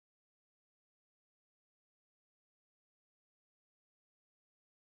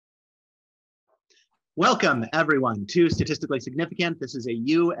Welcome, everyone, to Statistically Significant. This is a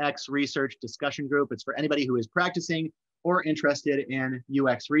UX research discussion group. It's for anybody who is practicing or interested in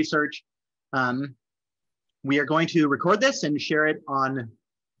UX research. We are going to record this and share it on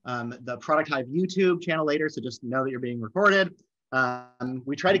the Product Hive YouTube channel later, so just know that you're being recorded.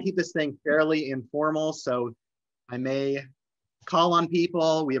 We try to keep this thing fairly informal, so I may call on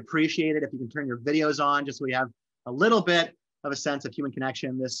people. We appreciate it if you can turn your videos on, just so we have a little bit of a sense of human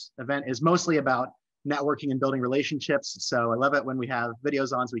connection. This event is mostly about networking and building relationships. So I love it when we have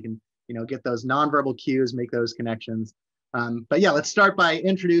videos on so we can, get those nonverbal cues, make those connections. But yeah, let's start by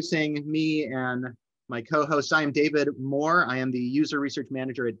introducing me and my co-host. I am David Moore. I am the user research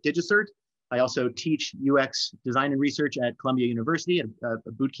manager at DigiCert. I also teach UX design and research at Columbia University at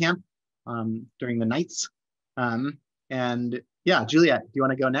a boot camp during the nights. And yeah, Juliet, do you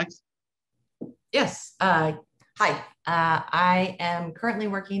want to go next? Yes. Hi, I am currently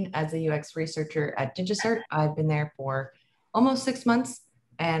working as a UX researcher at DigiCert. I've been there for almost 6 months,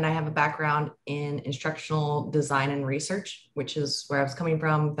 and I have a background in instructional design and research, which is where I was coming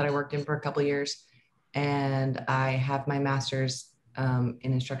from, that I worked in for a couple of years. And I have my master's in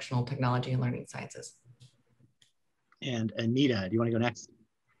instructional technology and learning sciences. And Anita, do you want to go next?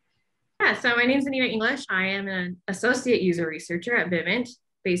 Yeah, so my name is Anita English. I am an associate user researcher at Vivint,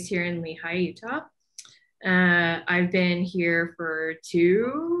 based here in Lehigh, Utah. I've been here for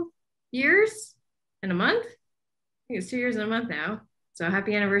 2 years and a month. I think it's 2 years and a month now. So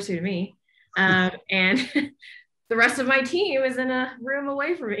happy anniversary to me. And the rest of my team is in a room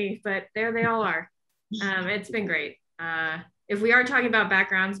away from me, but there they all are. It's been great. If we are talking about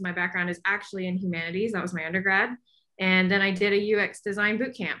backgrounds, my background is actually in humanities. That was my undergrad. And then I did a UX design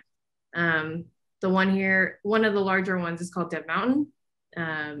boot camp. The one here, one of the larger ones is called Dev Mountain.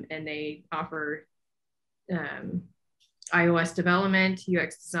 And they offer iOS development,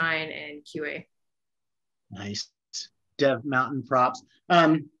 UX design, and QA. Nice. Dev Mountain props.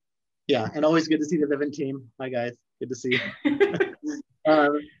 Yeah, and always good to see the Vivint team. Hi, guys. Good to see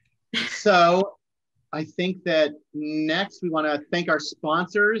you. So I think that next we want to thank our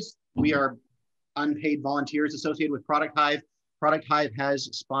sponsors. We are unpaid volunteers associated with Product Hive. Product Hive has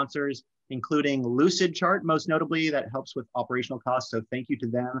sponsors, including Lucidchart, most notably, that helps with operational costs. So thank you to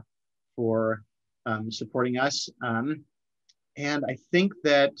them for supporting us. And I think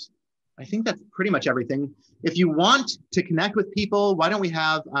that's pretty much everything. If you want to connect with people, why don't we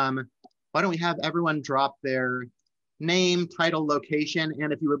have everyone drop their name, title, location,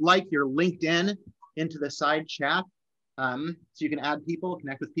 and if you would like your LinkedIn into the side chat, so you can add people,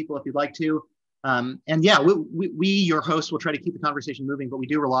 connect with people if you'd like to. And yeah, we, your hosts, will try to keep the conversation moving, but we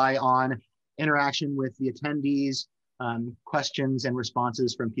do rely on interaction with the attendees, questions and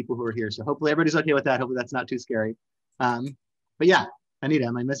responses from people who are here. So hopefully everybody's okay with that. Hopefully that's not too scary. But yeah, Anita,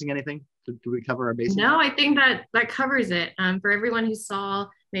 am I missing anything? Do we cover our bases? No, I think that covers it. For everyone who saw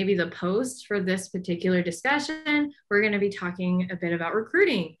maybe the post for this particular discussion, we're going to be talking a bit about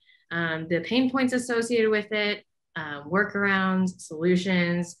recruiting, the pain points associated with it, workarounds,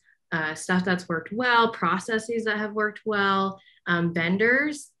 solutions, stuff that's worked well, processes that have worked well,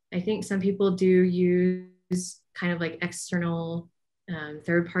 vendors. I think some people do use kind of like external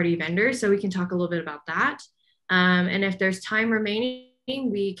third-party vendors, so we can talk a little bit about that. And if there's time remaining,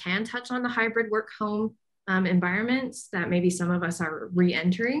 we can touch on the hybrid work-home environments that maybe some of us are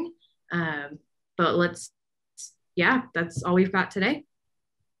re-entering. But that's all we've got today.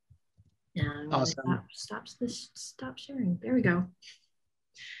 Awesome. Stop sharing. There we go.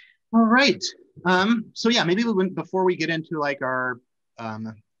 All right. So yeah, maybe before we get into like our,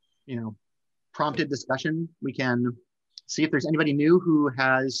 prompted discussion, we can see if there's anybody new who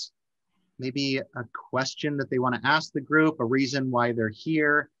has maybe a question that they want to ask the group, a reason why they're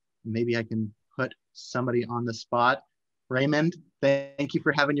here. Maybe I can put somebody on the spot. Raymond, thank you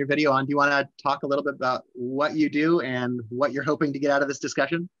for having your video on. Do you want to talk a little bit about what you do and what you're hoping to get out of this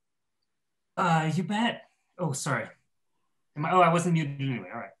discussion? You bet. Oh, sorry. I wasn't muted anyway.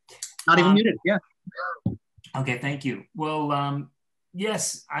 All right. Not even muted, yeah. Okay, thank you. Well,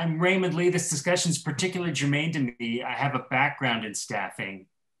 yes, I'm Raymond Lee. This discussion is particularly germane to me. I have a background in staffing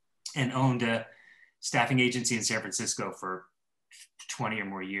and owned a staffing agency in San Francisco for 20 or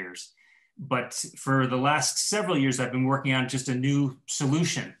more years. But for the last several years, I've been working on just a new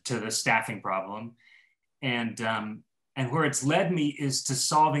solution to the staffing problem. And where it's led me is to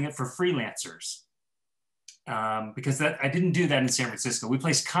solving it for freelancers. Because I didn't do that in San Francisco. We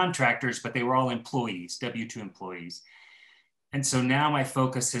placed contractors, but they were all employees, W-2 employees. And so now my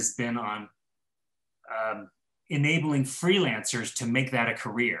focus has been on enabling freelancers to make that a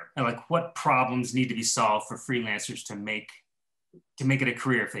career. Like what problems need to be solved for freelancers to make it a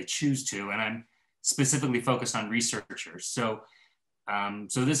career if they choose to. And specifically focused on researchers. So,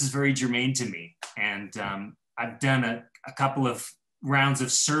 so this is very germane to me. And I've done a couple of rounds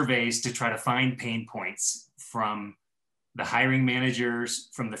of surveys to try to find pain points from the hiring managers,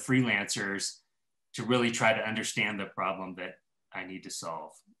 from the freelancers, to really try to understand the problem that I need to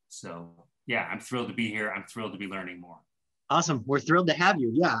solve. So yeah, I'm thrilled to be here. I'm thrilled to be learning more. Awesome. We're thrilled to have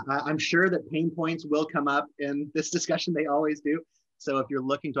you. Yeah, I'm sure that pain points will come up in this discussion. They always do. So if you're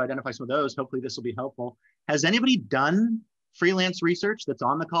looking to identify some of those, hopefully this will be helpful. Has anybody done freelance research that's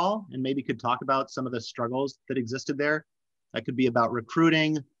on the call and maybe could talk about some of the struggles that existed there? That could be about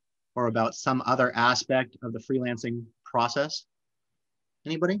recruiting or about some other aspect of the freelancing process.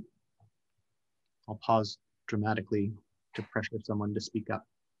 Anybody? I'll pause dramatically to pressure someone to speak up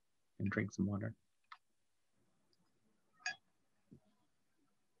and drink some water.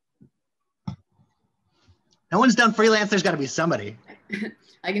 No one's done freelance. There's got to be somebody.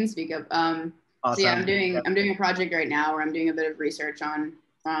 I can speak up. Awesome. So yeah, I'm doing a project right now where I'm doing a bit of research on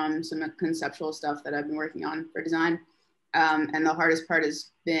some conceptual stuff that I've been working on for design. And the hardest part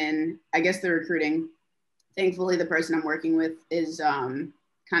has been, I guess, the recruiting. Thankfully, the person I'm working with is kind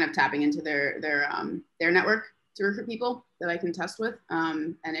of tapping into their network to recruit people that I can test with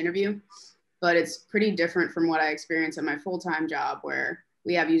and interview. But it's pretty different from what I experience at my full-time job, where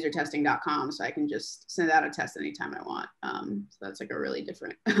we have usertesting.com, so I can just send out a test anytime I want. So that's like a really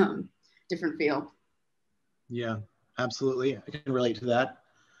different different feel. Yeah, absolutely. I can relate to that.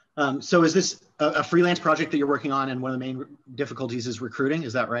 So is this a freelance project that you're working on, and one of the main difficulties is recruiting?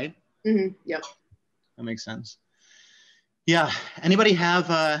 Is that right? Mm-hmm. Yep. That makes sense. Yeah. Anybody have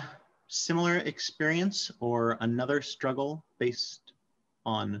a similar experience or another struggle based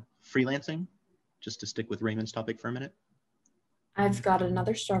on freelancing? Just to stick with Raymond's topic for a minute. I've got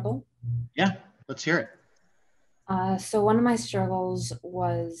another struggle. Yeah, let's hear it. So one of my struggles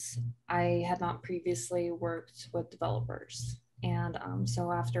was I had not previously worked with developers. And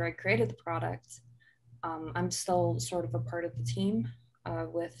so after I created the product, I'm still sort of a part of the team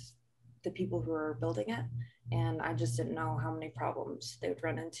with the people who are building it. And I just didn't know how many problems they would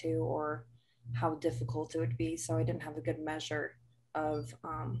run into or how difficult it would be. So I didn't have a good measure of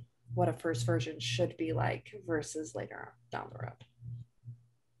what a first version should be like versus later down the road.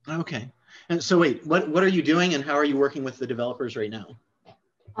 Okay. And so wait, what are you doing and how are you working with the developers right now?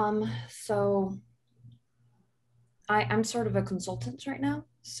 So I'm sort of a consultant right now.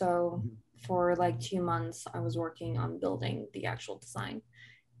 So for like 2 months, I was working on building the actual design.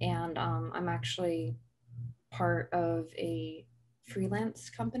 And I'm actually part of a freelance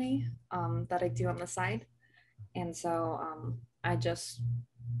company that I do on the side. And so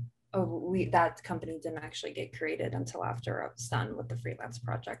that company didn't actually get created until after I was done with the freelance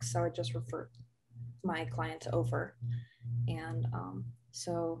project. So I just referred my client over. And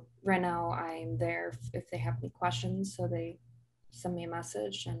so right now I'm there if they have any questions. So they send me a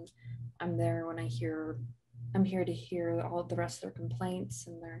message, and I'm there when I'm here to hear all the rest of their complaints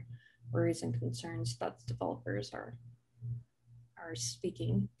and their worries and concerns that the developers are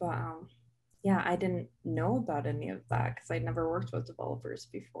speaking. But yeah, I didn't know about any of that because I'd never worked with developers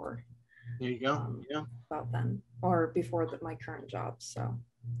before. There you go. Yeah. About then, or before my current job. So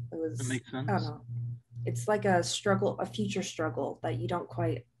it was, that makes sense. I don't know. It's like a struggle, a future struggle that you don't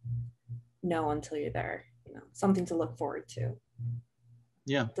quite know until you're there, something to look forward to.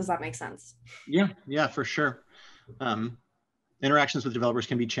 Yeah. Does that make sense? Yeah, for sure. Interactions with developers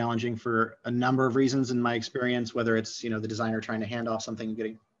can be challenging for a number of reasons in my experience, whether it's, the designer trying to hand off something and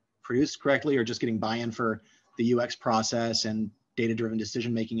getting produced correctly, or just getting buy-in for the UX process and data-driven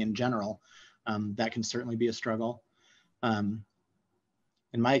decision-making in general. That can certainly be a struggle.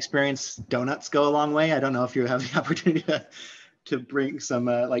 In my experience, donuts go a long way. I don't know if you have the opportunity to bring some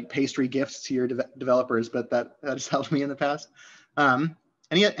like pastry gifts to your developers, but that has helped me in the past.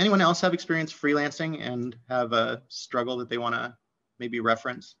 Anyone else have experience freelancing and have a struggle that they want to maybe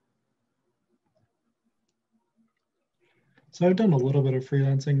reference? So I've done a little bit of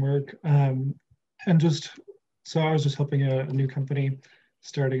freelancing work, so I was just helping a new company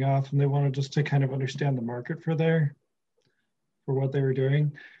starting off, and they wanted just to kind of understand the market for what they were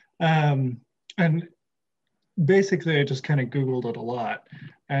doing. And basically I just kind of Googled it a lot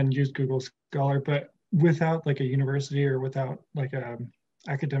and used Google Scholar, but without like a university or without like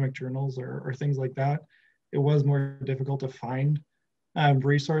academic journals or things like that, it was more difficult to find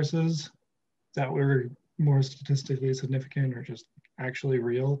resources that were more statistically significant or just actually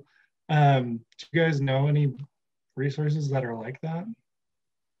real. Do you guys know any resources that are like that?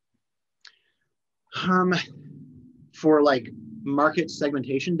 For like market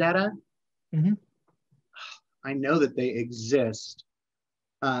segmentation data, Mm-hmm. I know that they exist.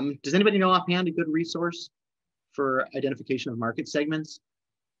 Does anybody know offhand a good resource for identification of market segments?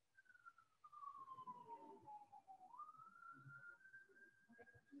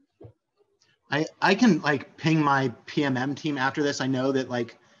 I can like ping my PMM team after this. I know that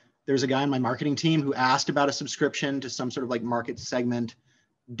like there's a guy on my marketing team who asked about a subscription to some sort of like market segment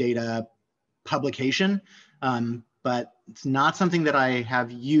data publication, but it's not something that I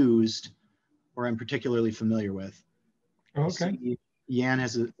have used or I'm particularly familiar with. Okay. Yan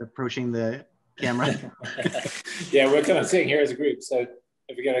is approaching the camera. Yeah, we're kind of sitting here as a group, so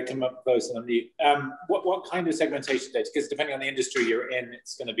if you're going to come up close and unmute. What kind of segmentation data? Because depending on the industry you're in,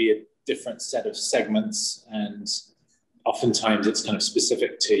 it's going to be a different set of segments, and oftentimes it's kind of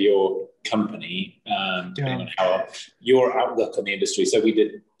specific to your company, depending on how your outlook on the industry. So we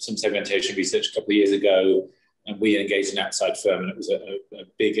did some segmentation research a couple of years ago, and we engaged an outside firm, and it was a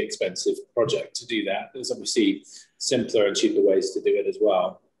big, expensive project to do that. There's obviously simpler and cheaper ways to do it as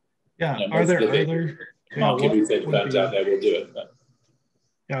well. Yeah, you know, are there market research firms out there will do it, but.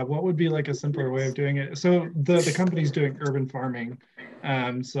 Yeah, what would be like a simpler way of doing it? So the company's doing urban farming,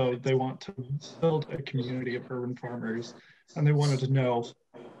 so they want to build a community of urban farmers, and they wanted to know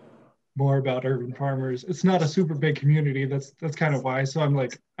more about urban farmers. It's not a super big community. That's kind of why. So I'm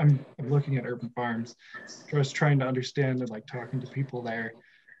looking at urban farms, just trying to understand and like talking to people there.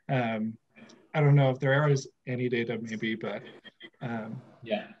 I don't know if there is any data, maybe, but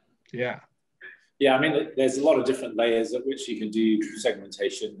yeah. Yeah, I mean, there's a lot of different layers at which you can do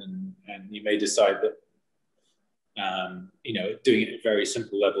segmentation, and you may decide that, you know, doing it at a very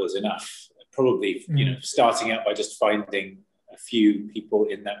simple level is enough. Probably, you know, starting out by just finding a few people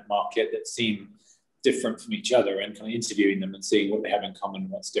in that market that seem different from each other and kind of interviewing them and seeing what they have in common,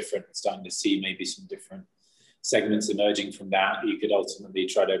 what's different, and starting to see maybe some different segments emerging from that. You could ultimately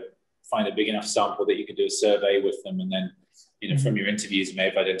try to find a big enough sample that you could do a survey with them, and then, you know, from your interviews, you may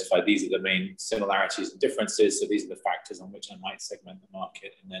have identified these are the main similarities and differences. So these are the factors on which I might segment the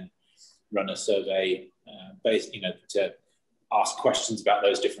market, and then run a survey based, you know, to ask questions about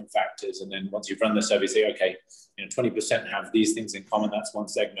those different factors. And then once you've run the survey, say, okay, you know, 20% have these things in common. That's one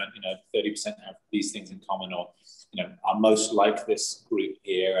segment. You know, 30% have these things in common, or, you know, are most like this group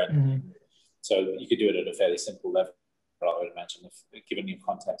here. And so you could do it at a fairly simple level, I would imagine, if given your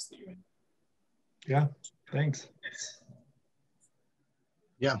context that you're in. Yeah, thanks.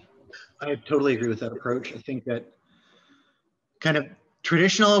 Yeah, I totally agree with that approach. I think that kind of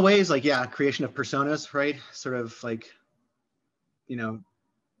traditional ways, like, yeah, creation of personas, right? Sort of like, you know,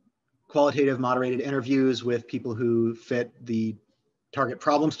 qualitative moderated interviews with people who fit the target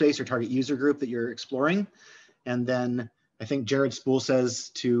problem space or target user group that you're exploring. And then I think Jared Spool says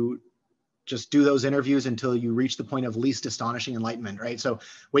to just do those interviews until you reach the point of least astonishing enlightenment, right? So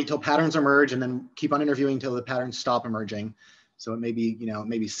wait till patterns emerge and then keep on interviewing until the patterns stop emerging. So it may be, you know,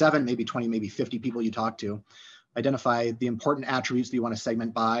 maybe 7, maybe 20, maybe 50 people you talk to. Identify the important attributes that you want to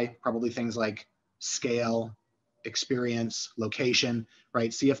segment by, probably things like scale, experience, location,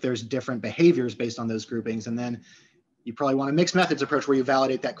 right? See if there's different behaviors based on those groupings. And then you probably want a mixed methods approach where you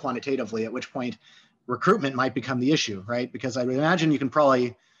validate that quantitatively, at which point recruitment might become the issue, right? Because I would imagine you can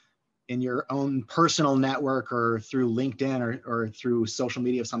probably, in your own personal network or through LinkedIn or through social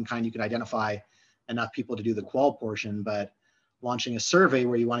media of some kind, you could identify enough people to do the qual portion. But launching a survey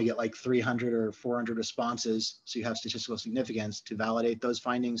where you want to get like 300 or 400 responses, so you have statistical significance to validate those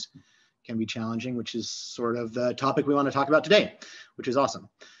findings, can be challenging, which is sort of the topic we want to talk about today, which is awesome.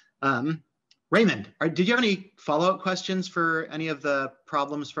 Raymond, did you have any follow-up questions for any of the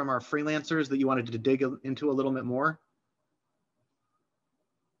problems from our freelancers that you wanted to dig into a little bit more?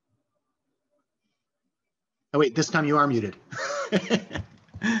 Oh wait, this time you are muted.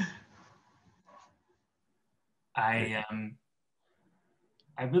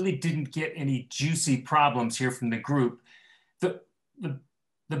 I really didn't get any juicy problems here from the group.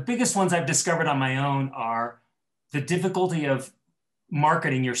 The biggest ones I've discovered on my own are the difficulty of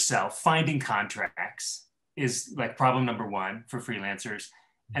marketing yourself. Finding contracts is like problem number 1 for freelancers.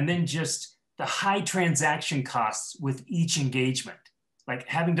 And then just the high transaction costs with each engagement, like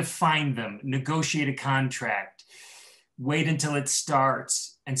having to find them, negotiate a contract, wait until it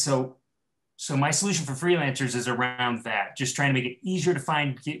starts. And so my solution for freelancers is around that, just trying to make it easier to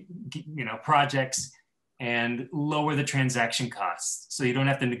find, you know, projects and lower the transaction costs, so you don't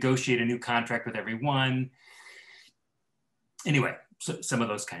have to negotiate a new contract with everyone. Anyway, so some of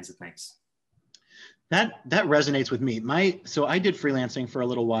those kinds of things. That resonates with me. So I did freelancing for a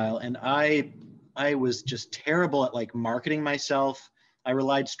little while, and I was just terrible at like marketing myself. I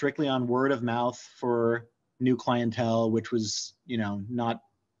relied strictly on word of mouth for new clientele, which was, you know, not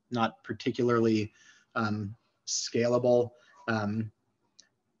particularly scalable.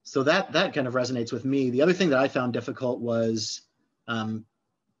 So that kind of resonates with me. The other thing that I found difficult was,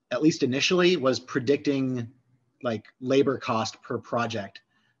 at least initially, was predicting like labor cost per project,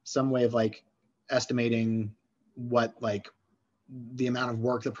 some way of like estimating what like the amount of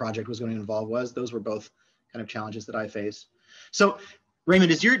work the project was going to involve was. Those were both kind of challenges that I faced. So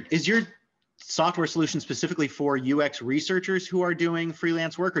Raymond, is your software solution specifically for UX researchers who are doing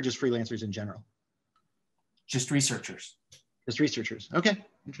freelance work, or just freelancers in general? Just researchers. Just researchers. Okay,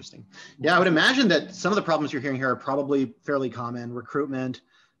 interesting. Yeah, I would imagine that some of the problems you're hearing here are probably fairly common. Recruitment,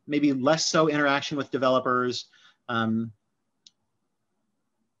 maybe less so interaction with developers.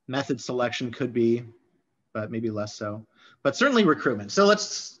 Method selection could be, but maybe less so. But certainly recruitment. So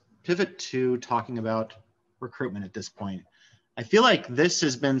let's pivot to talking about recruitment at this point. I feel like this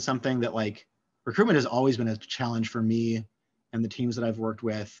has been something that like recruitment has always been a challenge for me and the teams that I've worked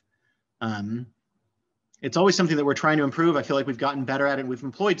with. It's always something that we're trying to improve. I feel like we've gotten better at it. We've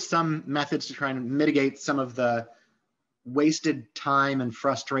employed some methods to try and mitigate some of the wasted time and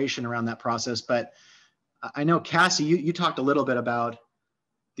frustration around that process. But I know, Cassie, you talked a little bit about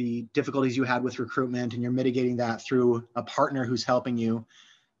the difficulties you had with recruitment, and you're mitigating that through a partner who's helping you.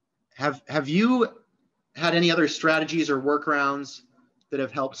 Have you had any other strategies or workarounds that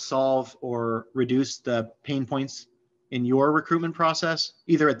have helped solve or reduce the pain points in your recruitment process,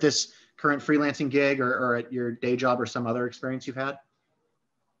 either at this current freelancing gig or at your day job or some other experience you've had?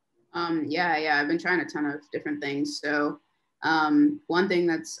 Yeah, I've been trying a ton of different things. So one thing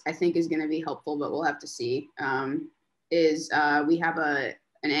that's I think is going to be helpful, but we'll have to see, is we have an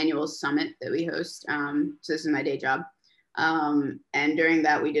annual summit that we host. So this is my day job. And during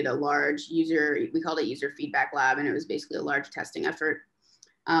that, we did a large we called it user feedback lab, and it was basically a large testing effort.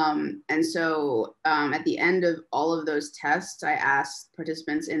 And so at the end of all of those tests, I asked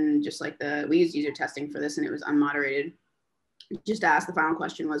participants in just like we used user testing for this, and it was unmoderated. Just asked, the final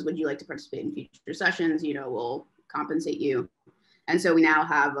question was, would you like to participate in future sessions? You know, we'll compensate you. And so we now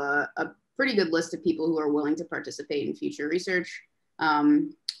have a pretty good list of people who are willing to participate in future research.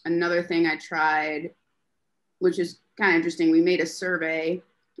 Another thing I tried, which is kind of interesting, we made a survey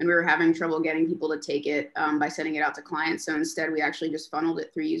and we were having trouble getting people to take it by sending it out to clients. So instead, we actually just funneled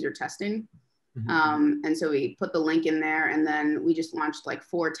it through user testing. Mm-hmm. And so we put the link in there, and then we just launched like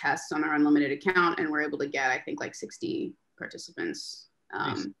 4 tests on our unlimited account, and we're able to get, I think, like 60 participants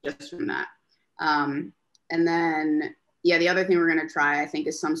nice. Just from that. And then, yeah, the other thing we're going to try, I think,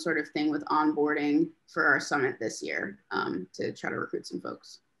 is some sort of thing with onboarding for our summit this year to try to recruit some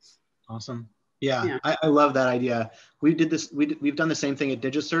folks. Awesome. Yeah. I love that idea. We've done the same thing at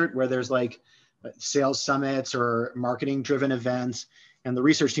DigiCert, where there's like sales summits or marketing driven events, and the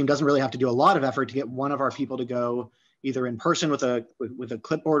research team doesn't really have to do a lot of effort to get one of our people to go either in person with a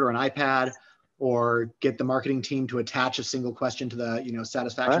clipboard or an iPad, or get the marketing team to attach a single question to the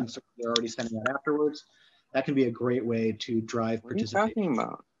satisfaction survey they're already sending out afterwards. That can be a great way to drive participation. What are you talking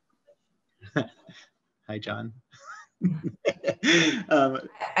about? Hi, John.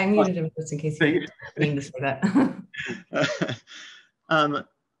 I muted him just in case you mean to say that.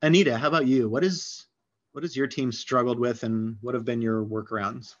 Anita, how about you? What is your team struggled with, and what have been your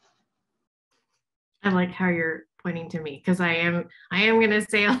workarounds? I like how you're pointing to me, because I am going to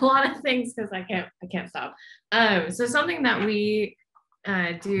say a lot of things because I can't stop. So something that we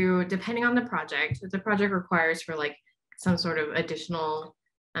do, depending on the project, if the project requires for like some sort of additional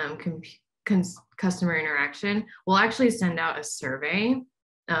customer interaction, we'll actually send out a survey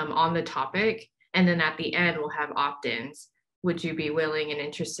on the topic, and then at the end we'll have opt-ins. Would you be willing and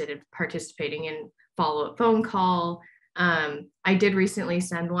interested in participating in follow-up phone call? I did recently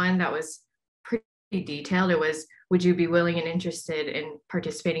send one that was pretty detailed. It was, would you be willing and interested in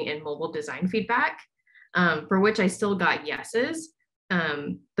participating in mobile design feedback? For which I still got yeses,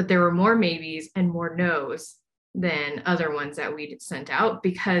 but there were more maybes and more nos than other ones that we'd sent out,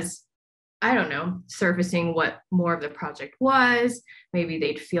 because I don't know, surfacing what more of the project was. Maybe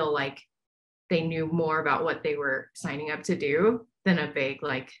they'd feel like they knew more about what they were signing up to do than a vague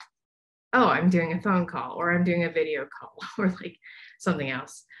like, oh, I'm doing a phone call, or I'm doing a video call, or like something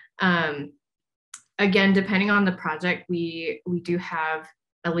else. Again, depending on the project, we do have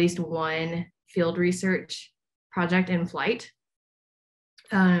at least one field research project in flight.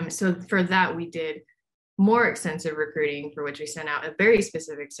 So for that, we did more extensive recruiting, for which we sent out a very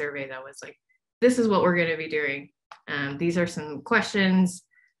specific survey that was like, this is what we're going to be doing. These are some questions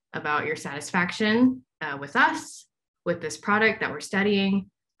about your satisfaction with us, with this product that we're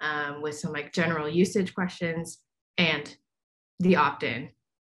studying, with some like general usage questions, and the opt-in.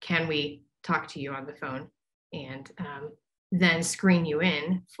 Can we talk to you on the phone and then screen you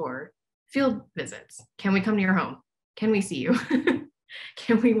in for field visits? Can we come to your home? Can we see you?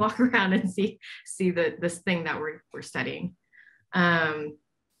 can we walk around and see this thing that we're studying?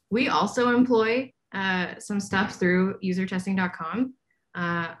 We also employ some stuff through usertesting.com.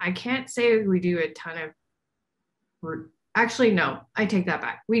 I can't say we do a ton of, actually, no, I take that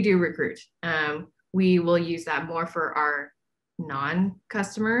back. We do recruit. We will use that more for our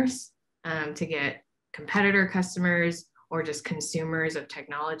non-customers to get competitor customers or just consumers of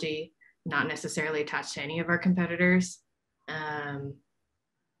technology, not necessarily attached to any of our competitors.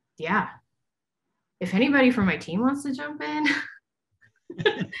 Yeah. If anybody from my team wants to jump in,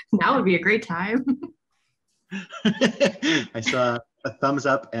 now would be a great time. I saw a thumbs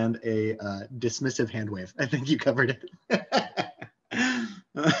up and a dismissive hand wave. I think you covered it.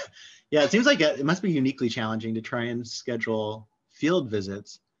 Yeah, it seems like it must be uniquely challenging to try and schedule field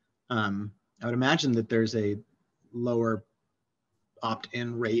visits. I would imagine that there's a lower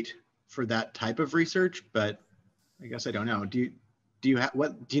opt-in rate for that type of research, but I guess I don't know. Do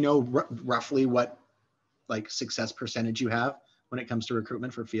you know roughly what like success percentage you have when it comes to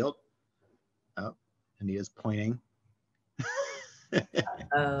recruitment for field? Oh, Anita's pointing.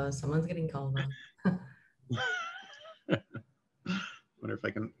 Someone's getting called on. Wonder if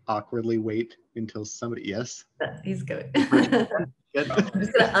I can awkwardly wait until somebody, yes. He's good. Good. I'm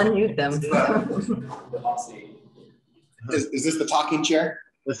just gonna unmute them. Is this the talking chair?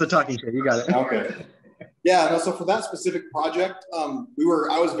 That's the talking chair, you got it. Okay. Yeah, no, so for that specific project, so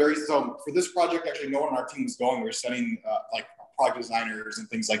for this project, actually no one on our team was going. We were sending like product designers and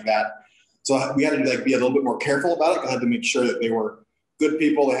things like that. So we had to like be a little bit more careful about it. I had to make sure that they were good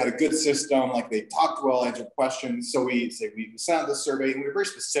people. They had a good system, like they talked well, answered questions. So we sent out this survey, and we were very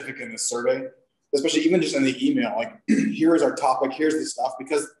specific in this survey, especially even just in the email, like here's our topic, here's the stuff,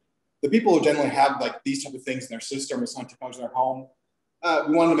 because the people who generally have like these type of things in their system or some technology in their home,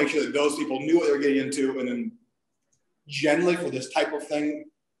 we wanted to make sure that those people knew what they were getting into. And then generally for this type of thing,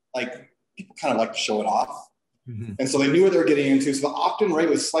 like people kind of like to show it off. Mm-hmm. And so they knew what they were getting into. So the opt-in rate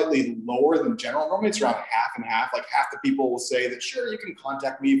was slightly lower than general. Normally it's around half and half. Like half the people will say that, sure, you can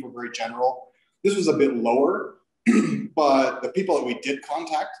contact me if we're very general. This was a bit lower, but the people that we did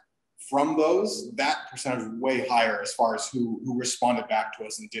contact from those, that percentage was way higher as far as who responded back to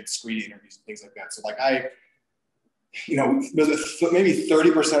us and did screening interviews and things like that. So like maybe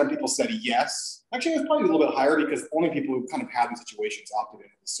 30% of people said yes. Actually, it was probably a little bit higher because only people who kind of had in situations opted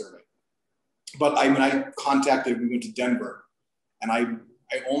into the survey. But we went to Denver, and I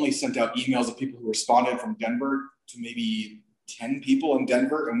only sent out emails of people who responded from Denver to maybe 10 people in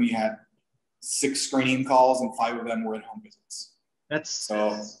Denver, and we had 6 screening calls, and 5 of them were in-home visits. That's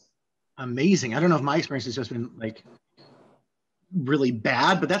amazing. I don't know if my experience has just been like really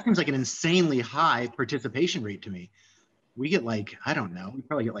bad, but that seems like an insanely high participation rate to me. We get like, I don't know, we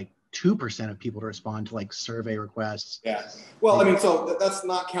probably get like 2% of people to respond to like survey requests. Yeah. Well, I mean, so that's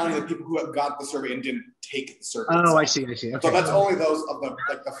not counting the people who got the survey and didn't take the survey. Oh, I see. Okay. So that's only those of the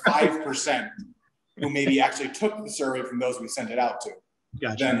 5% who maybe actually took the survey from those we sent it out to.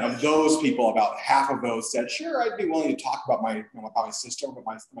 Gotcha. Then of those people, about half of those said, sure, I'd be willing to talk about my system, about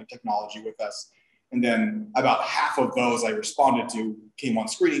my technology with us. And then about half of those I responded to came on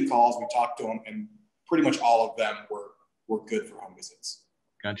screening calls. We talked to them, and pretty much all of them were good for home visits.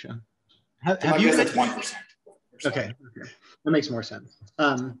 Gotcha. I guess that's 1%. Okay, that makes more sense.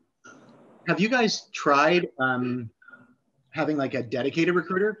 Have you guys tried having like a dedicated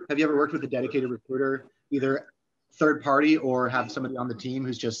recruiter? Have you ever worked with a dedicated recruiter, either third party or have somebody on the team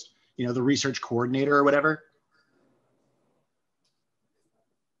who's just, the research coordinator or whatever?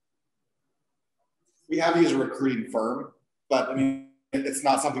 We have used a recruiting firm, but I mean, it's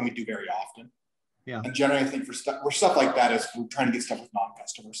not something we do very often. Yeah. And generally, I think for stuff like that is we're trying to get stuff with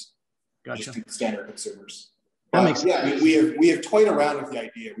non-customers. Gotcha. Just standard consumers. That makes sense. Yeah, I mean, we have toyed around with the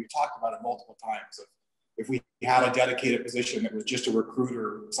idea. We've talked about it multiple times. Of if we had a dedicated position that was just a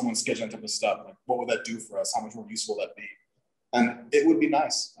recruiter, someone scheduling that type of stuff, like what would that do for us? How much more useful would that be? And it would be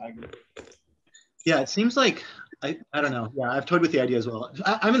nice. I agree. Yeah, it seems like, I don't know. Yeah, I've toyed with the idea as well.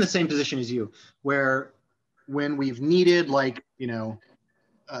 I'm in the same position as you, where when we've needed like,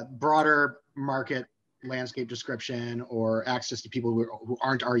 a broader market landscape description or access to people who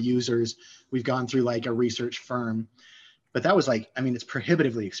aren't our users, we've gone through like a research firm. But that was like, I mean, it's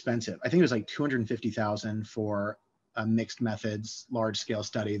prohibitively expensive. I think it was like $250,000 for a mixed methods, large scale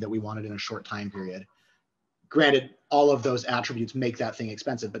study that we wanted in a short time period. Granted, all of those attributes make that thing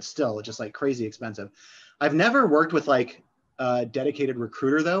expensive, but still it's just like crazy expensive. I've never worked with like a dedicated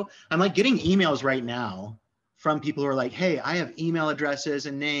recruiter though. I'm like getting emails right now from people who are like, hey, I have email addresses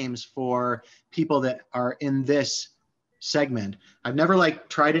and names for people that are in this segment. I've never like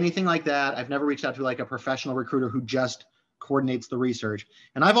tried anything like that. I've never reached out to like a professional recruiter who just coordinates the research.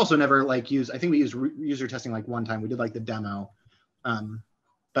 And I've also never like used, I think we used user testing like one time. We did like the demo.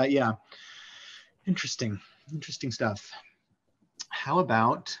 But yeah, interesting stuff. How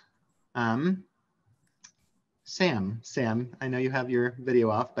about Sam? Sam, I know you have your video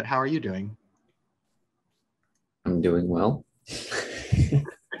off, but how are you doing? I'm doing well.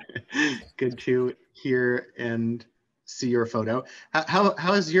 Good to hear and see your photo. How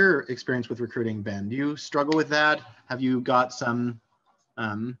has your experience with recruiting been? Do you struggle with that? Have you got some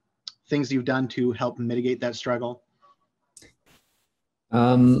things you've done to help mitigate that struggle?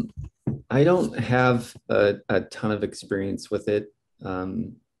 I don't have a ton of experience with it,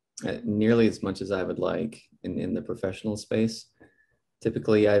 nearly as much as I would like in the professional space.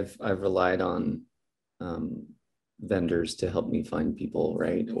 Typically, I've relied on vendors to help me find people,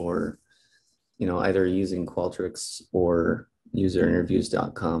 right? Or, you know, either using Qualtrics or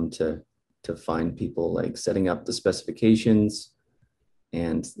userinterviews.com to find people, like setting up the specifications,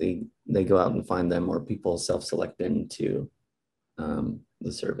 and they go out and find them, or people self-select into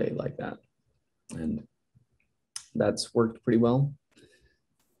the survey like that. And that's worked pretty well.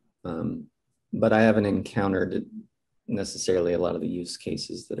 But I haven't encountered necessarily a lot of the use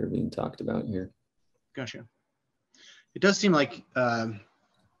cases that are being talked about here. Gotcha. It does seem like,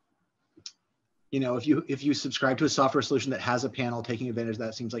 you know, if you subscribe to a software solution that has a panel taking advantage,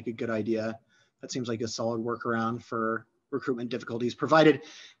 that seems like a good idea. That seems like a solid workaround for recruitment difficulties, provided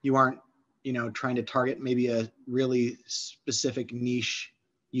you aren't, you know, trying to target maybe a really specific niche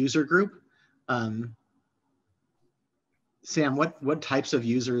user group. Sam, what types of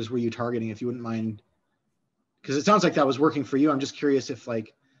users were you targeting, if you wouldn't mind? Because it sounds like that was working for you. I'm just curious if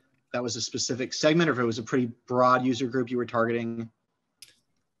like that was a specific segment or if it was a pretty broad user group you were targeting.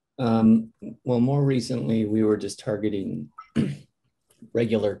 Well, more recently, we were just targeting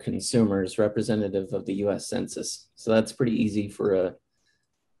regular consumers representative of the US Census. So that's pretty easy for a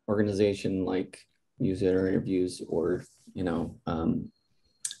organization like User Interviews or, you know,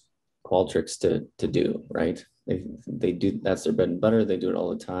 Qualtrics to do, right? They do, that's their bread and butter. They do it all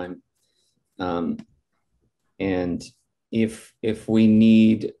the time. And if we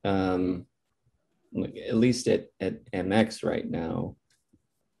need, at least at MX right now,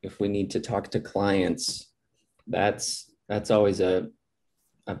 if we need to talk to clients, that's always a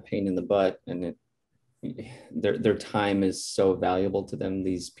pain in the butt, and their time is so valuable to them.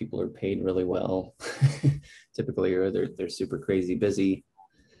 These people are paid really well, typically, or they're super crazy busy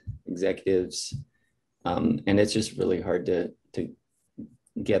executives, and it's just really hard to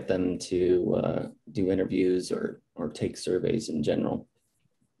get them to do interviews or take surveys in general.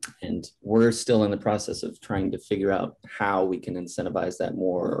 And we're still in the process of trying to figure out how we can incentivize that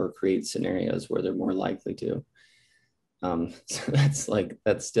more or create scenarios where they're more likely to. So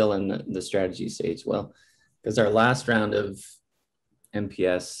that's still in the strategy stage. Well, because our last round of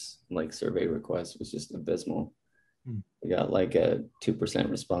NPS like survey requests was just abysmal. We got like a 2%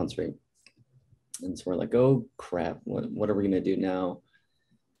 response rate. And so we're like, oh crap, what are we gonna do now?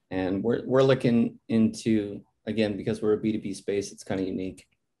 And we're looking into, again, because we're a B2B space, it's kind of unique,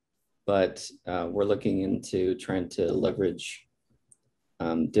 but we're looking into trying to leverage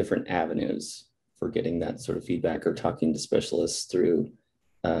different avenues for getting that sort of feedback, or talking to specialists through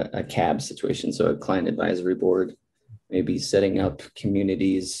a CAB situation. So a client advisory board, maybe setting up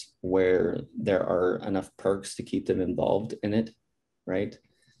communities where there are enough perks to keep them involved in it, right?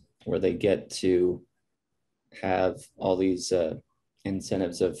 Where they get to have all these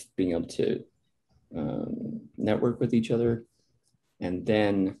incentives of being able to network with each other. And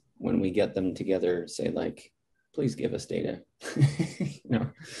then when we get them together, say like, please give us data. You know,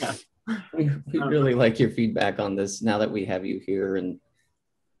 we really like your feedback on this now that we have you here, and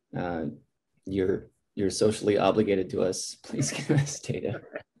you're socially obligated to us. Please give us data.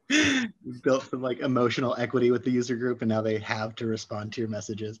 You've built some like emotional equity with the user group, and now they have to respond to your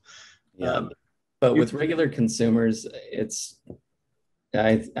messages. Yeah, but with regular consumers,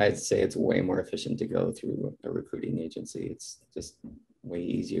 I'd say it's way more efficient to go through a recruiting agency. It's just way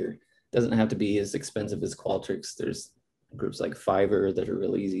easier. It doesn't have to be as expensive as Qualtrics. There's groups like Fiverr that are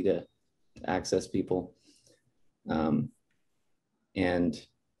really easy to access people. And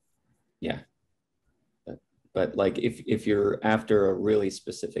yeah, but like if you're after a really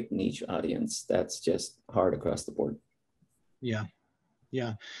specific niche audience, that's just hard across the board. Yeah,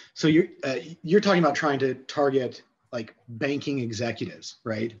 yeah. So you're talking about trying to target like banking executives,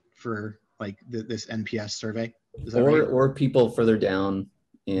 right? For like this NPS survey. Is that right? Or people further down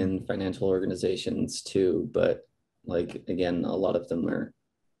in financial organizations too, but like again, a lot of them are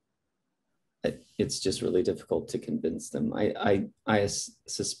it's just really difficult to convince them. I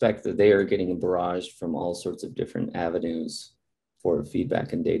suspect that they are getting barraged from all sorts of different avenues for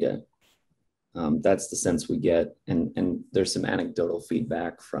feedback and data. That's the sense we get. And there's some anecdotal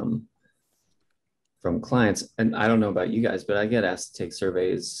feedback from clients. And I don't know about you guys, but I get asked to take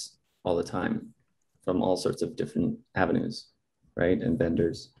surveys all the time from all sorts of different avenues, right? And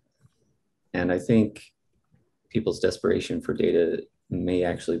vendors. And I think people's desperation for data may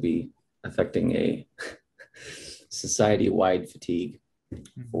actually be affecting a society-wide fatigue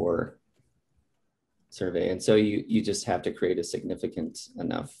for survey. And so you just have to create a significant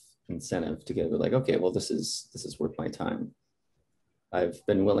enough incentive to get like, okay, well, this is worth my time. I've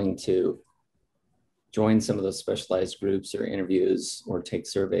been willing to join some of those specialized groups or interviews or take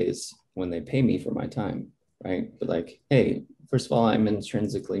surveys when they pay me for my time, right? But like, hey, first of all, I'm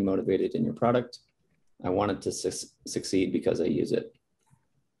intrinsically motivated in your product. I want it to succeed because I use it.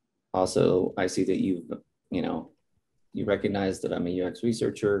 Also, I see that you recognize that I'm a UX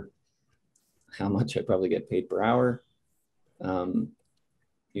researcher, how much I probably get paid per hour.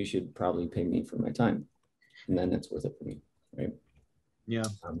 You should probably pay me for my time. And then it's worth it for me, right? Yeah.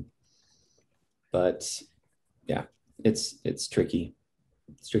 But yeah, it's tricky.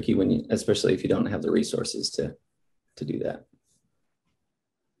 It's tricky when you, especially if you don't have the resources to do that.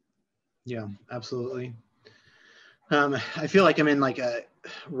 Yeah, absolutely. I feel like I'm in like a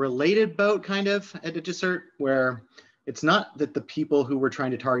related boat kind of at DigiCert, where it's not that the people who we're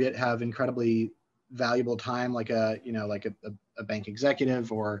trying to target have incredibly valuable time, like a bank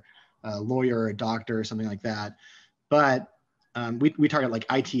executive or a lawyer or a doctor or something like that. But we target like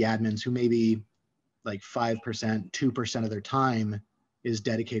IT admins who maybe like 5%, 2% of their time is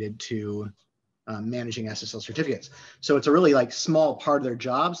dedicated to managing SSL certificates. So it's a really like small part of their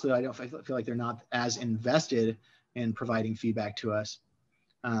job, so that I feel like they're not as invested in providing feedback to us,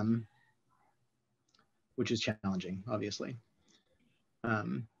 which is challenging, obviously.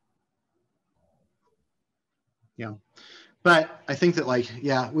 Yeah, but I think that like,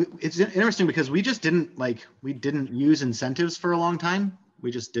 yeah, it's interesting because we didn't use incentives for a long time. We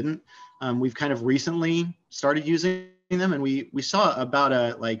just didn't. We've kind of recently started using them, and we saw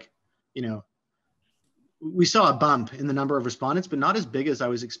about we saw a bump in the number of respondents, but not as big as I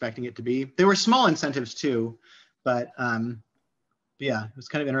was expecting it to be. They were small incentives too, but yeah, it was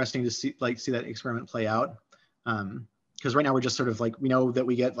kind of interesting to see that experiment play out. Because right now we're just sort of like, we know that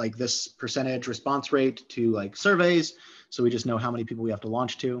we get like this percentage response rate to like surveys, so we just know how many people we have to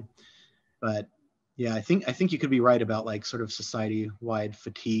launch to. But yeah, I think you could be right about like sort of society-wide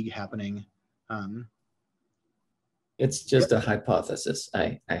fatigue happening. It's just a hypothesis.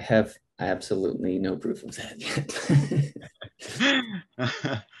 I have absolutely no proof of that yet.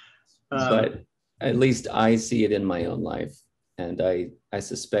 But at least I see it in my own life. And I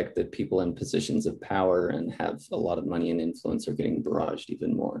suspect that people in positions of power and have a lot of money and influence are getting barraged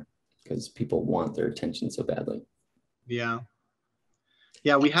even more because people want their attention so badly. Yeah.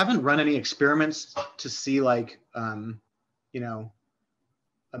 Yeah, we haven't run any experiments to see like,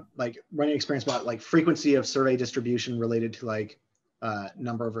 like running experiments about like frequency of survey distribution related to like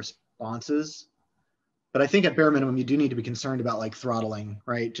number of responses. But I think at bare minimum, you do need to be concerned about like throttling,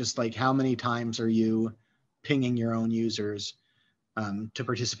 right? Just like how many times are you pinging your own users to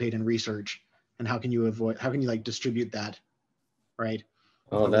participate in research, and how can you like distribute that, right?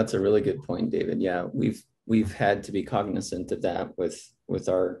 Oh, that's a really good point, David. Yeah, we've had to be cognizant of that with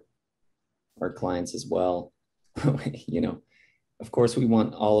our clients as well. Of course, we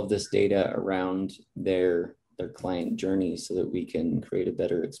want all of this data around their client journey so that we can create a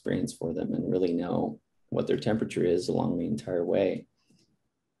better experience for them and really know what their temperature is along the entire way.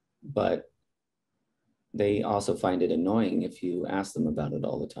 But they also find it annoying if you ask them about it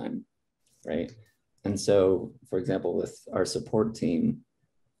all the time, right? And so, for example, with our support team,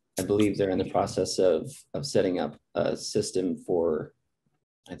 I believe they're in the process of setting up a system for,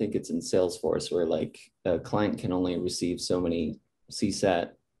 I think it's in Salesforce, where like a client can only receive so many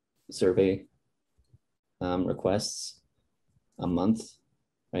CSAT survey requests a month,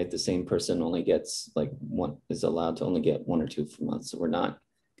 right? The same person only gets like one, is allowed to only get 1 or 2 per month. So we're not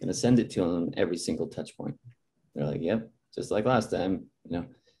going to send it to them every single touch point. They're like, yep, just like last time,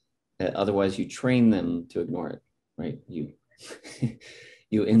 otherwise you train them to ignore it, right? You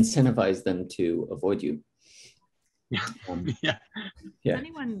incentivize them to avoid you. Yeah. Yeah. Does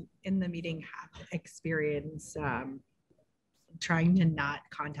anyone in the meeting have experience trying to not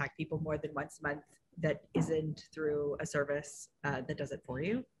contact people more than once a month that isn't through a service that does it for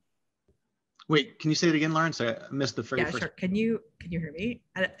you? Wait, can you say it again, Lauren? Sorry, I missed the very Yeah, first. sure. Can you hear me?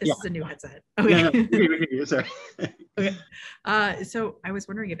 This Yeah. is a new headset. Okay. Okay. Sorry. Okay. So I was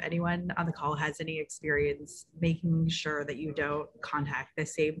wondering if anyone on the call has any experience making sure that you don't contact the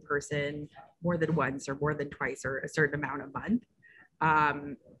same person more than once or more than twice or a certain amount a month,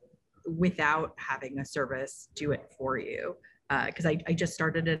 without having a service do it for you. Because I just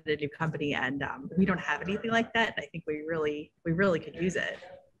started at a new company and we don't have anything like that. And I think we really could use it.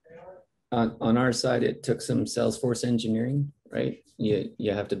 On our side, it took some Salesforce engineering, right?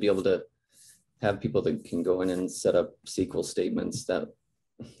 You have to be able to have people that can go in and set up SQL statements that,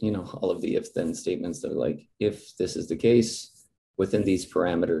 all of the if then statements that are like, if this is the case, within these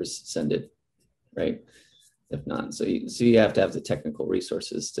parameters, send it, right? If not, so you have to have the technical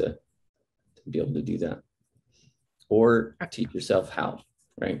resources to be able to do that, or teach yourself how,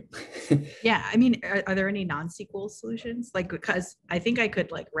 right? Yeah, I mean, are there any non-SQL solutions? Like, because I think I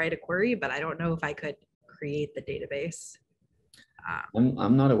could like write a query, but I don't know if I could create the database.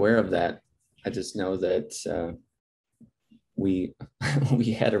 I'm not aware of that. I just know that we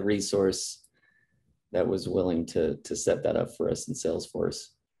had a resource that was willing to set that up for us in Salesforce.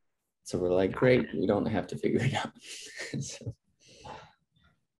 So we're like, great, we don't have to figure it out. So.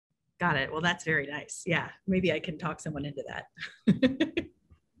 Got it. Well, that's very nice. Yeah, maybe I can talk someone into that.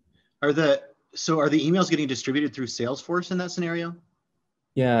 Are the emails getting distributed through Salesforce in that scenario?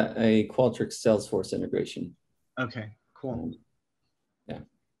 Yeah, a Qualtrics Salesforce integration. Okay, cool. Yeah.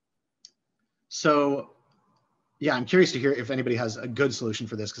 So, yeah, I'm curious to hear if anybody has a good solution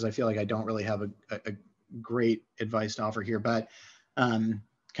for this, because I feel like I don't really have a great advice to offer here, but kind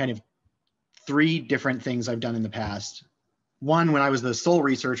of 3 different things I've done in the past. One, when I was the sole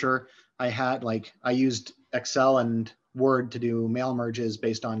researcher, I used Excel and Word to do mail merges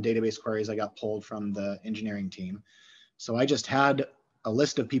based on database queries I got pulled from the engineering team. So I just had a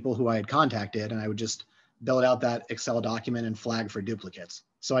list of people who I had contacted, and I would just build out that Excel document and flag for duplicates.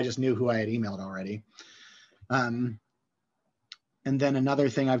 So I just knew who I had emailed already. And then another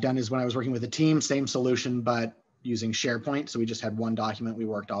thing I've done is when I was working with a team, same solution, but using SharePoint. So we just had one document we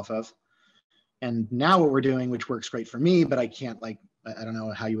worked off of. And now what we're doing, which works great for me, but I can't I don't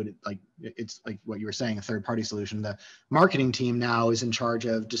know how you would it's like what you were saying, a third-party solution. The marketing team now is in charge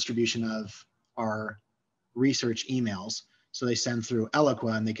of distribution of our research emails. So they send through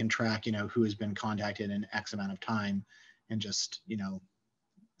Eloqua and they can track, who has been contacted in X amount of time, and just,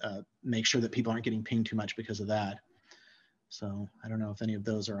 make sure that people aren't getting pinged too much because of that. So I don't know if any of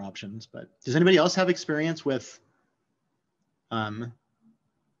those are options, but does anybody else have experience with,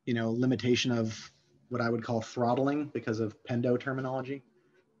 limitation of what I would call throttling because of Pendo terminology?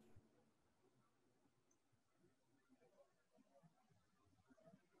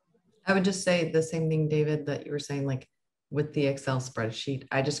 I would just say the same thing, David, that you were saying, like with the Excel spreadsheet.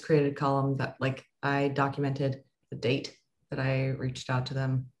 I just created a column that I documented the date that I reached out to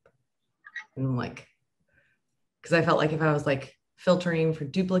them. And because I felt like if I was filtering for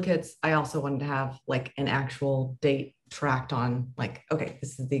duplicates, I also wanted to have an actual date tracked on okay,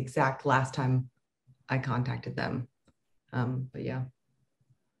 this is the exact last time I contacted them. But yeah.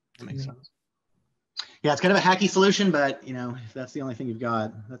 That makes sense. Yeah, it's kind of a hacky solution, but if that's the only thing you've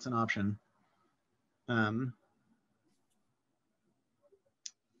got, that's an option. I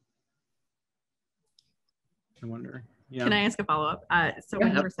wonder. Yeah. Can I ask a follow-up? So Yeah, when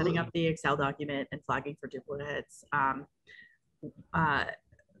you were absolutely. setting up the Excel document and flagging for duplicates,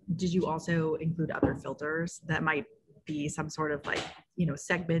 did you also include other filters that might be some sort of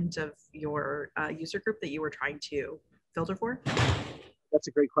segment of your user group that you were trying to filter for? That's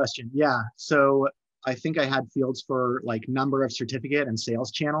a great question. Yeah. So I think I had fields for number of certificate and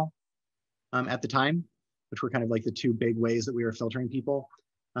sales channel at the time, which were kind of the 2 big ways that we were filtering people.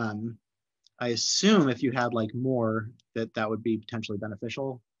 I assume if you had more, that would be potentially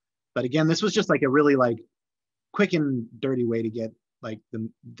beneficial. But again, this was just a really quick and dirty way to get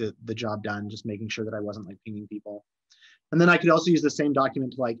the job done, just making sure that I wasn't pinging people. And then I could also use the same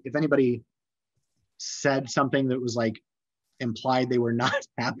document to if anybody said something that was implied they were not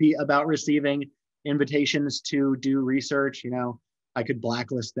happy about receiving invitations to do research, I could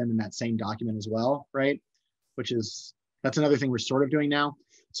blacklist them in that same document as well, right? That's another thing we're sort of doing now.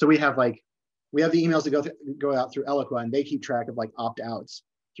 So we have the emails that go out through Eloqua, and they keep track of opt-outs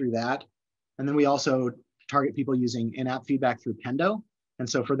through that. And then we also target people using in-app feedback through Pendo. And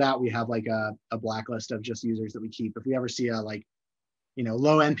so for that, we have a blacklist of just users that we keep. If we ever see a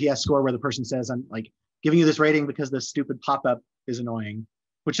low NPS score where the person says, I'm giving you this rating because this stupid pop-up is annoying,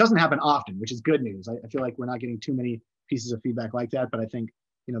 which doesn't happen often, which is good news. I feel like we're not getting too many pieces of feedback like that, but I think,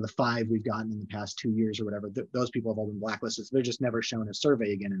 the 5 we've gotten in the past 2 years or whatever, those people have all been blacklisted. So they're just never shown a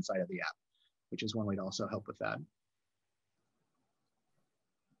survey again inside of the app. which is one way to also help with that.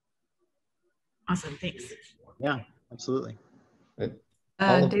 Awesome, thanks. Yeah, absolutely.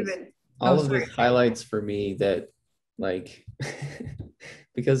 David. All of this highlights for me that, like,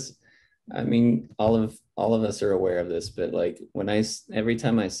 because I mean, all of us are aware of this, but like every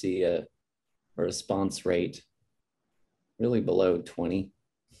time I see a response rate really below 20%,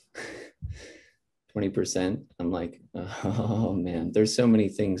 I'm like, oh man, there's so many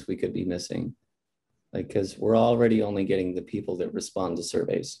things we could be missing. Like, because we're already only getting the people that respond to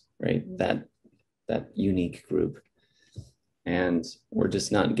surveys, right? That unique group. And we're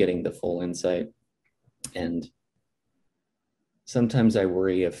just not getting the full insight. And sometimes I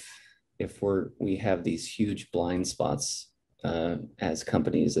worry if we have these huge blind spots as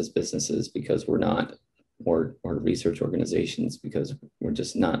companies, as businesses, because we're not, or research organizations, because we're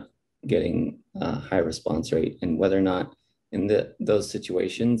just not getting a high response rate. And whether or not in those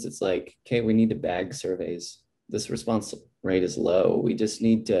situations, it's like, okay, we need to bag surveys. This response rate is low. We just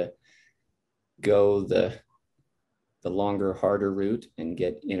need to go the longer, harder route and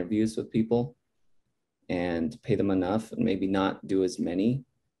get interviews with people and pay them enough and maybe not do as many.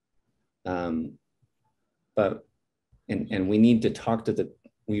 But we need to talk to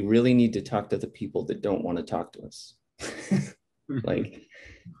we really need to talk to the people that don't want to talk to us. Like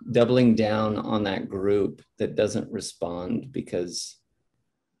doubling down on that group that doesn't respond because,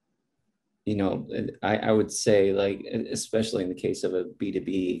 you know, I would say, like, especially in the case of a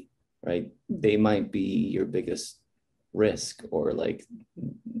B2B, right? They might be your biggest risk, or like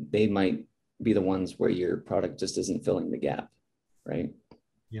they might be the ones where your product just isn't filling the gap, right?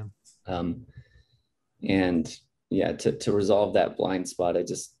 Yeah. And yeah, to resolve that blind spot, I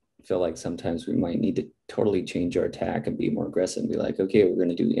just feel like sometimes we might need to totally change our tack and be more aggressive and be like, okay, we're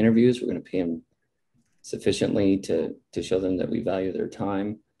going to do interviews. We're going to pay them sufficiently to show them that we value their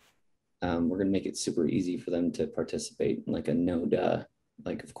time. We're going to make it super easy for them to participate in like a no duh,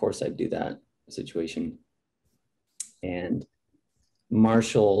 like, of course I'd do that situation. And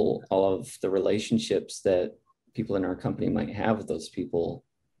marshal all of the relationships that people in our company might have with those people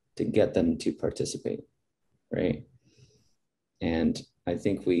to get them to participate, right? And I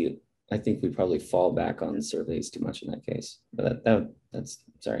think we probably fall back on surveys too much in that case. But that's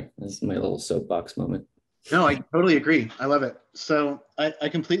sorry, this is my little soapbox moment. No, I totally agree. I love it. So I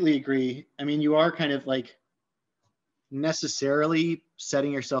completely agree. I mean, you are kind of like necessarily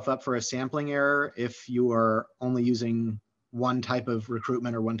setting yourself up for a sampling error if you are only using one type of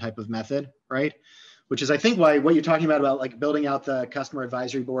recruitment or one type of method, right? Which is, I think, why what you're talking about like building out the customer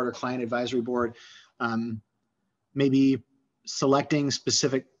advisory board or client advisory board, maybe selecting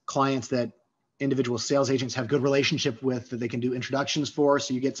specific clients that individual sales agents have good relationship with that they can do introductions for.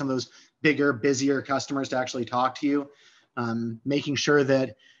 So you get some of those bigger, busier customers to actually talk to you, making sure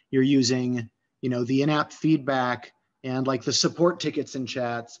that you're using, you know, the in-app feedback and like the support tickets and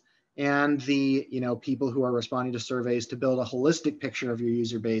chats and the, you know, people who are responding to surveys to build a holistic picture of your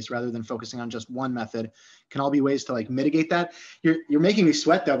user base rather than focusing on just one method can all be ways to like mitigate that. You're making me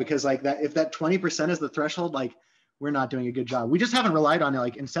sweat though, because like that, if that 20% is the threshold, like we're not doing a good job. We just haven't relied on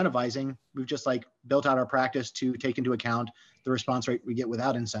like incentivizing. We've just like built out our practice to take into account the response rate we get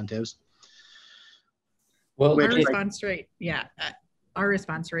without incentives. Well, our response rate, yeah. Our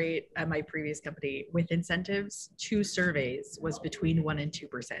response rate at my previous company with incentives, 2 surveys was between 1% and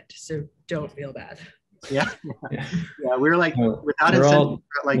 2%. So don't feel bad. Yeah. We're like, without incentives,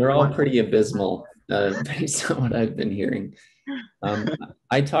 we're all pretty abysmal based on what I've been hearing.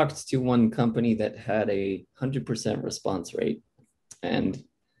 I talked to one company that had a 100% response rate, and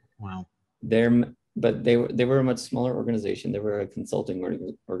wow, but they were a much smaller organization. They were a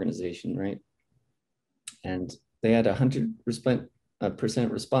consulting organization, right? And they had 100%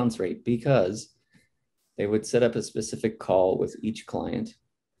 response rate because they would set up a specific call with each client,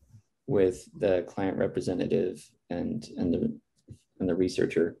 with the client representative and the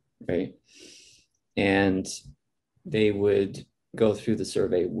researcher, right? And they would go through the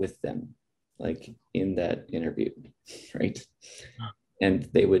survey with them, like in that interview, right? And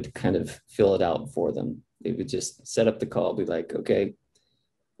they would kind of fill it out for them. They would just set up the call, be like, okay,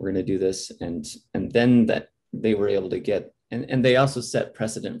 we're going to do this. And then that they were able to get, and they also set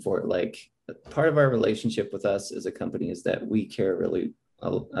precedent for it. Like, part of our relationship with us as a company is that we care really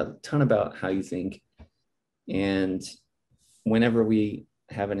a ton about how you think. And whenever we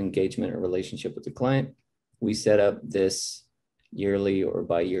have an engagement or relationship with the client, we set up this yearly or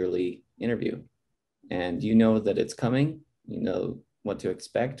bi-yearly interview. And you know that it's coming, you know what to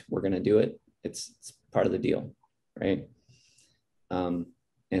expect, we're going to do it. It's part of the deal, right? And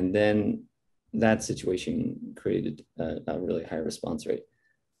then that situation created a really high response rate.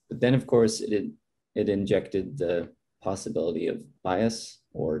 But then, of course, it injected the possibility of bias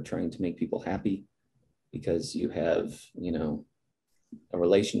or trying to make people happy because you have, you know, a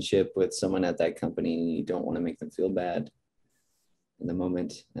relationship with someone at that company and you don't want to make them feel bad in the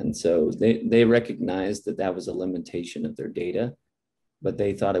moment. And so they recognized that that was a limitation of their data, but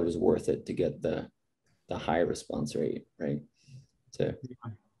they thought it was worth it to get the high response rate, right? So,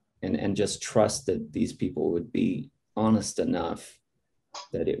 and just trust that these people would be honest enough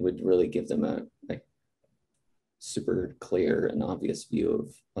that it would really give them a super clear and obvious view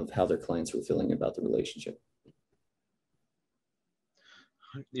of how their clients were feeling about the relationship.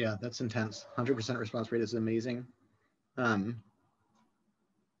 Yeah, that's intense. 100% response rate is amazing. That's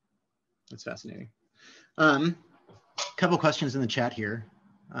fascinating. Couple questions in the chat here.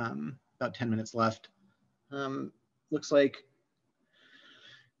 About 10 minutes left. Looks like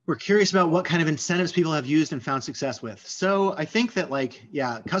we're curious about what kind of incentives people have used and found success with. So I think that like,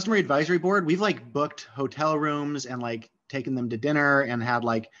 yeah, customer advisory board, we've like booked hotel rooms and like taken them to dinner and had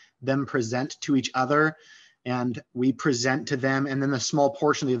like them present to each other, and we present to them. And then the small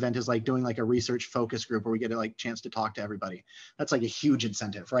portion of the event is like doing like a research focus group where we get a like chance to talk to everybody. That's like a huge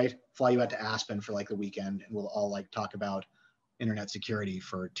incentive, right? Fly you out to Aspen for like the weekend and we'll all like talk about internet security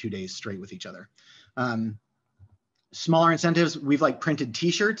for 2 days straight with each other. Smaller incentives, we've like printed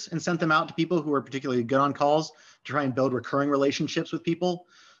t-shirts and sent them out to people who are particularly good on calls to try and build recurring relationships with people.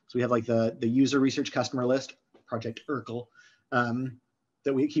 So we have like the user research customer list, Project Urkel,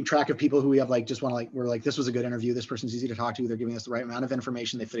 that we keep track of people who we have like just want to like, we're like, this was a good interview, this person's easy to talk to, they're giving us the right amount of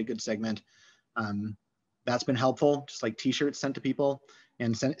information, they fit a good segment. That's been helpful, just like t-shirts sent to people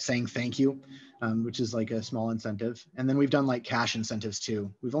and saying thank you, which is like a small incentive. And then we've done like cash incentives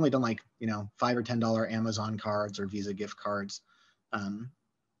too. We've only done like, you know, $5 or $10 Amazon cards or Visa gift cards.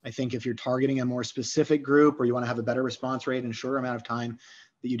 I think if you're targeting a more specific group or you want to have a better response rate in a shorter amount of time,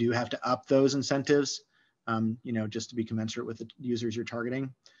 that you do have to up those incentives, you know, just to be commensurate with the users you're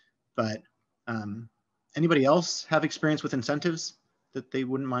targeting. But anybody else have experience with incentives that they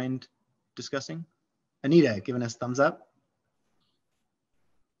wouldn't mind discussing? Anita, giving us thumbs up.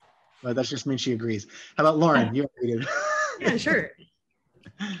 Well, that just means she agrees. How about Lauren? You agreed. Yeah, sure.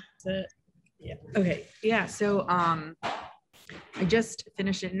 Yeah. Okay. Yeah. So I just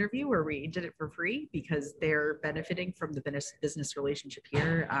finished an interview where we did it for free because they're benefiting from the business relationship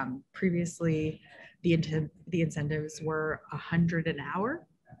here. Previously, the incentives were $100 an hour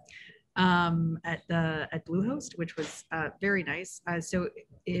at Bluehost, which was very nice. So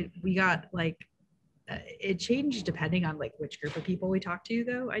we got like. It changed depending on like which group of people we talked to,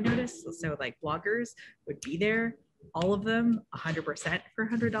 though, I noticed. So like bloggers would be there, all of them 100% for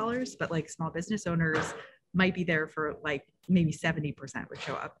 $100, but like small business owners might be there for like maybe 70% would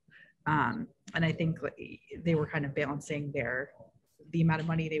show up. And I think like, they were kind of balancing the amount of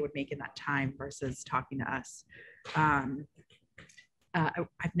money they would make in that time versus talking to us. I've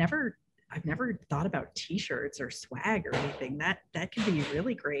never thought about t-shirts or swag or anything. That could be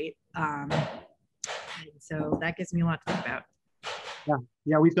really great. So that gives me a lot to think about.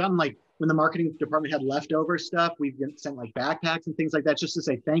 Yeah, we've gotten like when the marketing department had leftover stuff, we've sent like backpacks and things like that just to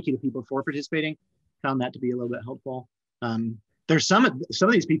say thank you to people for participating. Found that to be a little bit helpful. There's some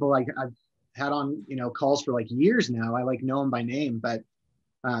of these people like I've had on, you know, calls for like years now. I like know them by name, but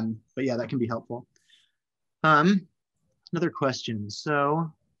yeah, that can be helpful. Another question.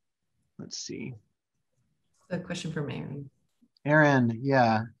 So let's see. A question from Aaron. Aaron,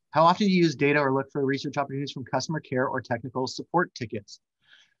 yeah. How often do you use data or look for research opportunities from customer care or technical support tickets?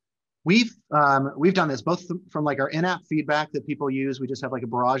 We've done this both from like our in-app feedback that people use. We just have like a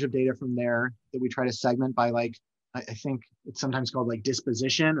barrage of data from there that we try to segment by like, I think it's sometimes called like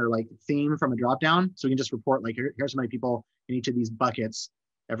disposition or like theme from a dropdown. So we can just report like, here's how many people in each of these buckets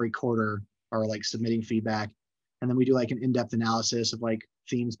every quarter are like submitting feedback. And then we do like an in-depth analysis of like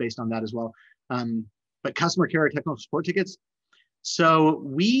themes based on that as well. But customer care or technical support tickets, so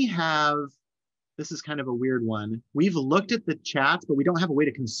we have, this is kind of a weird one. We've looked at the chats, but we don't have a way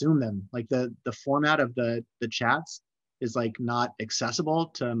to consume them. Like the format of the chats is like not accessible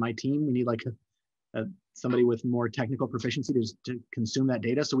to my team. We need like somebody with more technical proficiency to consume that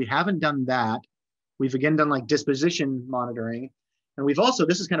data. So we haven't done that. We've again done like disposition monitoring. And we've also,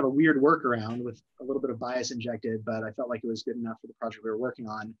 this is kind of a weird workaround with a little bit of bias injected, but I felt like it was good enough for the project we were working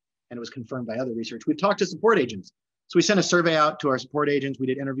on. And it was confirmed by other research. We've talked to support agents. So we sent a survey out to our support agents. We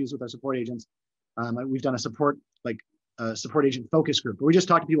did interviews with our support agents. We've done a support agent focus group. We just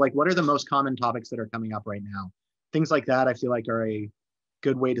talked to people like, what are the most common topics that are coming up right now? Things like that, I feel like are a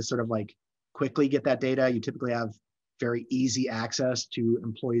good way to sort of like quickly get that data. You typically have very easy access to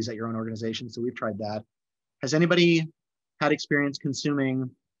employees at your own organization. So we've tried that. Has anybody had experience consuming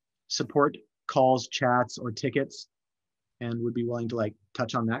support calls, chats, or tickets, and would be willing to like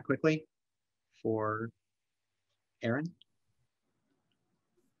touch on that quickly for Aaron?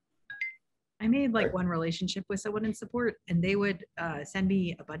 I made like one relationship with someone in support, and they would send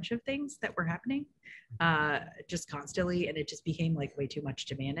me a bunch of things that were happening just constantly, and it just became like way too much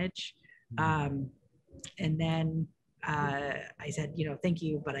to manage. And then I said, you know, thank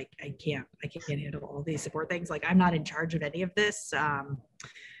you, but I can't handle all these support things. Like, I'm not in charge of any of this.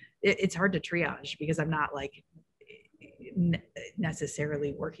 It's hard to triage because I'm not like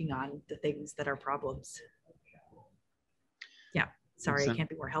necessarily working on the things that are problems. Yeah, sorry, I can't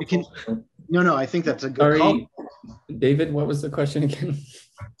be more helpful. No, I think that's a good call. David, what was the question again?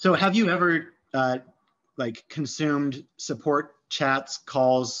 So have you ever like consumed support chats,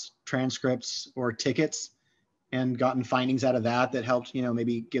 calls, transcripts, or tickets and gotten findings out of that that helped, you know,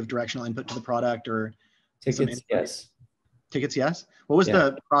 maybe give directional input to the product or tickets? Yes. Tickets, yes. What was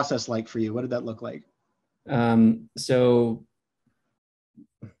the process like for you? What did that look like? So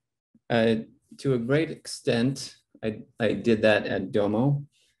to a great extent, I did that at Domo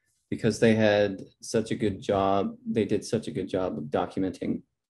because they had such a good job. They did such a good job of documenting.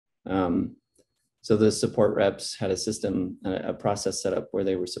 So the support reps had a system, a process set up where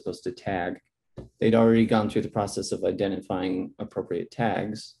they were supposed to tag. They'd already gone through the process of identifying appropriate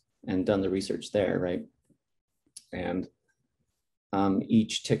tags and done the research there, right? And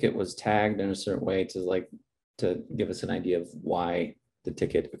each ticket was tagged in a certain way to give us an idea of why the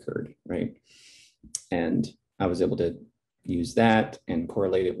ticket occurred, right? And I was able to use that and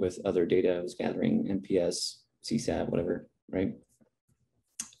correlate it with other data I was gathering, NPS, CSAT, whatever, right?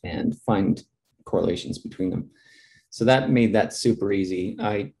 And find correlations between them. So that made that super easy.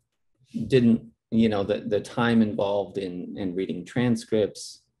 I didn't, you know, the time involved in reading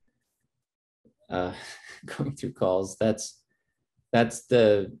transcripts, going through calls, that's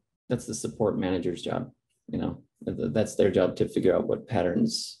the support manager's job. You know, that's their job to figure out what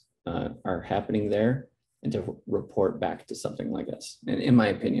patterns are happening there and to report back to something like us. And in my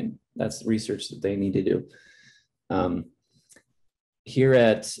opinion, that's the research that they need to do. Here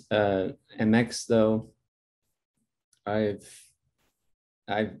at MX though, I've,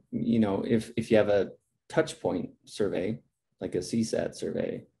 you know, if you have a touch point survey, like a CSAT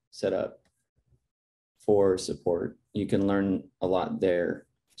survey set up for support, you can learn a lot there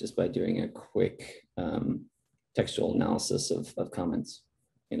just by doing a quick textual analysis of comments.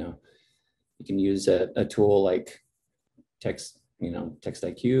 You know, you can use a tool like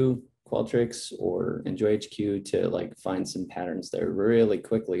TextIQ, Qualtrics, or EnjoyHQ to like find some patterns there really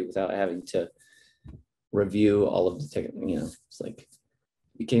quickly without having to review all of the ticket. You know, it's like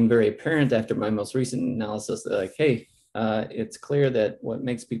became very apparent after my most recent analysis that like, hey, it's clear that what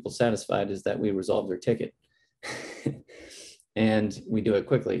makes people satisfied is that we resolve their ticket and we do it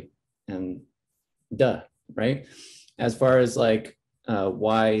quickly and duh, right? As far as like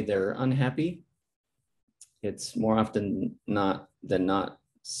why they're unhappy, it's more often than not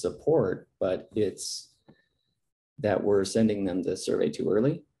support, but it's that we're sending them the survey too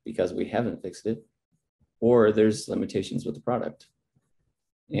early because we haven't fixed it, or there's limitations with the product.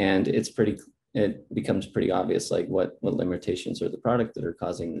 And it becomes pretty obvious like what limitations are the product that are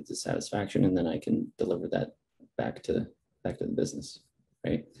causing the dissatisfaction, and then I can deliver that back to the business,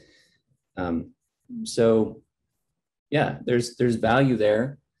 right? So yeah, there's value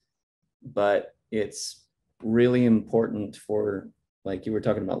there, but it's really important for, like you were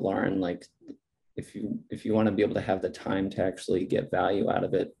talking about, Lauren, like if you want to be able to have the time to actually get value out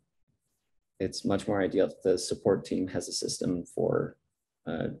of it, it's much more ideal if the support team has a system for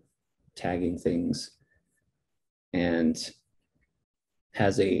tagging things and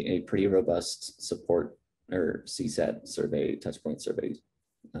has a pretty robust support or CSAT survey, touchpoint survey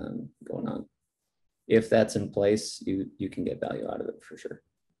going on. If that's in place, you can get value out of it for sure.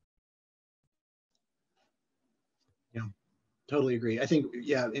 Yeah, totally agree. I think,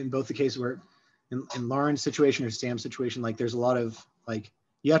 yeah, in both the cases where in Lauren's situation or Sam's situation, like there's a lot of like,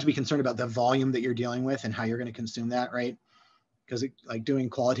 you have to be concerned about the volume that you're dealing with and how you're going to consume that, right? Because like doing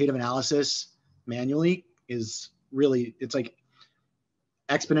qualitative analysis manually is really, it's like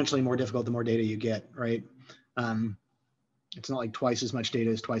exponentially more difficult the more data you get, right? It's not like twice as much data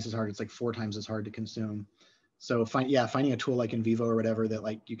is twice as hard. It's like 4 times as hard to consume. So finding a tool like InVivo or whatever that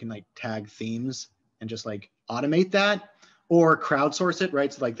like you can like tag themes and just like automate that or crowdsource it,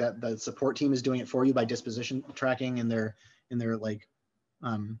 right? So like that the support team is doing it for you by disposition tracking in their like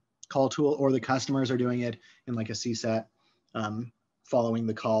call tool, or the customers are doing it in like a CSAT following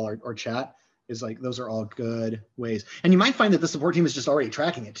the call or chat. Is like, those are all good ways. And you might find that the support team is just already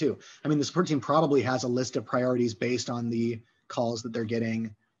tracking it too. I mean, the support team probably has a list of priorities based on the calls that they're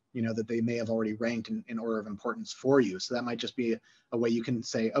getting you know, that they may have already ranked in order of importance for you. So that might just be a way you can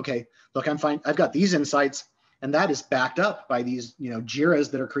say, okay, look, I'm fine. I've got these insights, and that is backed up by these, you know,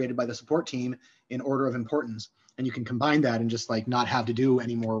 JIRAs that are created by the support team in order of importance. And you can combine that and just like not have to do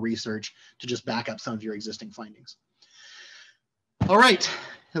any more research to just back up some of your existing findings. All right,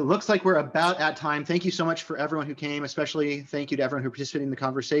 it looks like we're about at time. Thank you so much for everyone who came, especially thank you to everyone who participated in the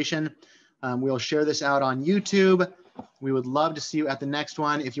conversation. We'll share this out on YouTube. We would love to see you at the next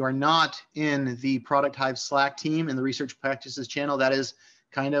one. If you are not in the Product Hive Slack team in the Research Practices channel, that is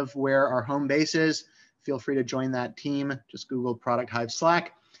kind of where our home base is. Feel free to join that team. Just Google Product Hive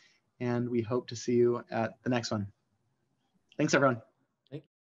Slack, and we hope to see you at the next one. Thanks, everyone.